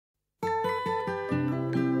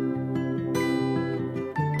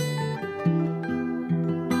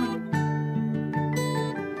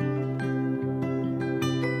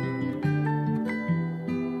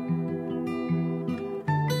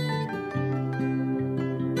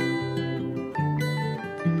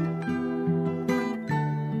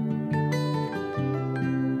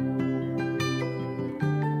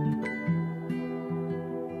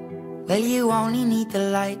Well, you only need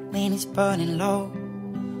the light when it's burning low.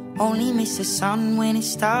 Only miss the sun when it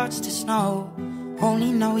starts to snow.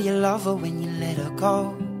 Only know you love her when you let her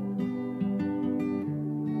go.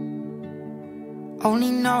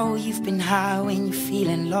 Only know you've been high when you're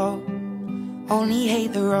feeling low. Only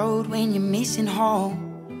hate the road when you're missing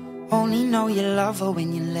home. Only know you love her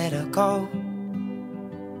when you let her go.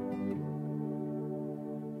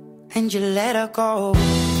 And you let her go.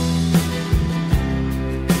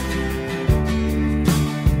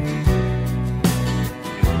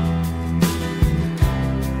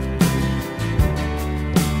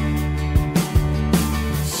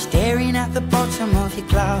 Staring at the bottom of your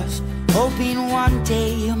glass, hoping one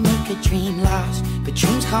day you'll make a dream last. But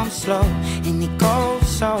dreams come slow and they go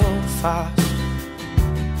so fast.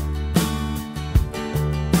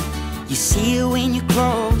 You see it when you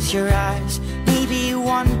close your eyes. Maybe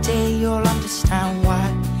one day you'll understand why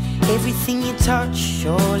everything you touch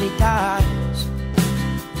surely dies.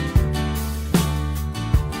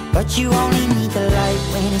 But you only need the light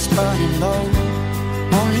when it's burning low.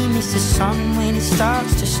 Only miss the sun when it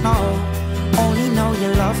starts to snow. Only know you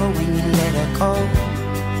love her when you let her go.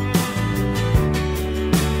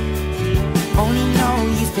 Only know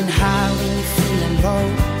you've been high when you're feeling low.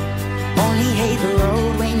 Only hate the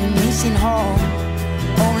road when you're missing home.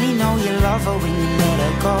 Only know you love her when you let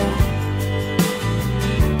her go.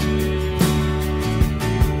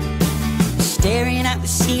 Staring at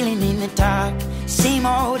the ceiling in the dark, same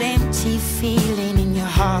old empty feeling in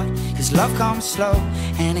your heart. 'Cause love comes slow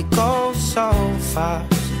and it goes so fast.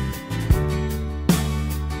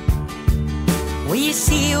 Well, you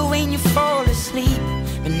see her when you fall asleep,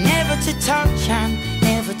 but never to touch and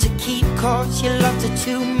never to keep. 'Cause you loved her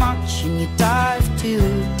too much and you dive too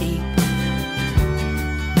deep.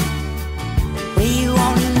 Well, you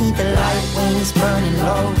only need the light when it's burning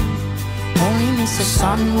low. Only miss the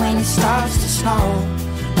sun when it starts to snow.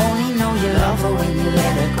 Only know you love her when you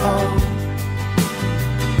let her go.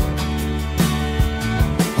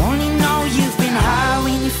 Only know you've been high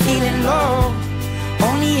when you're feeling low.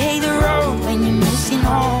 Only hate the road when you're missing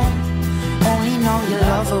home. Only know you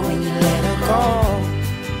love her when you let her go.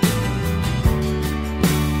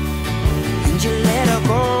 And you let her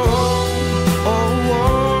go. Oh,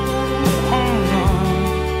 oh, oh, oh.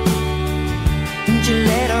 And you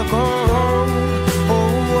let her go.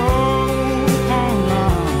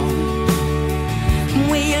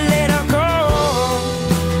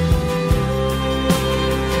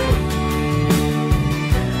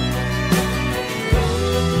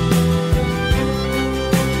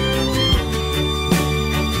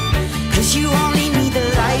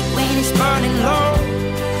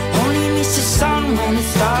 When it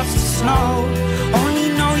starts to snow, only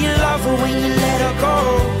know you love her when you let her go.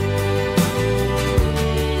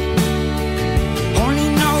 Only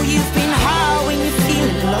know you've been high when you're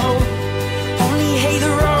feeling low. Only hate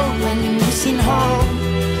the road when you're missing home.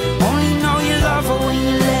 Only know you love her when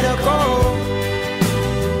you let her go.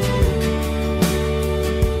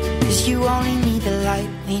 'Cause you only need the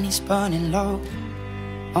light when it's burning low.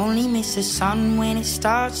 Only miss the sun when it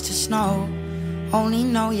starts to snow. Only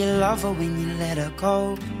know you love her when you let her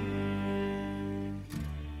go.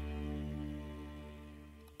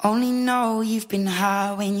 Only know you've been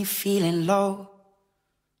high when you're feeling low.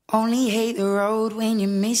 Only hate the road when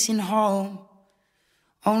you're missing home.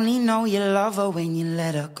 Only know you love her when you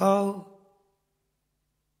let her go.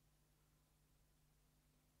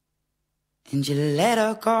 And you let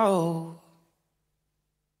her go.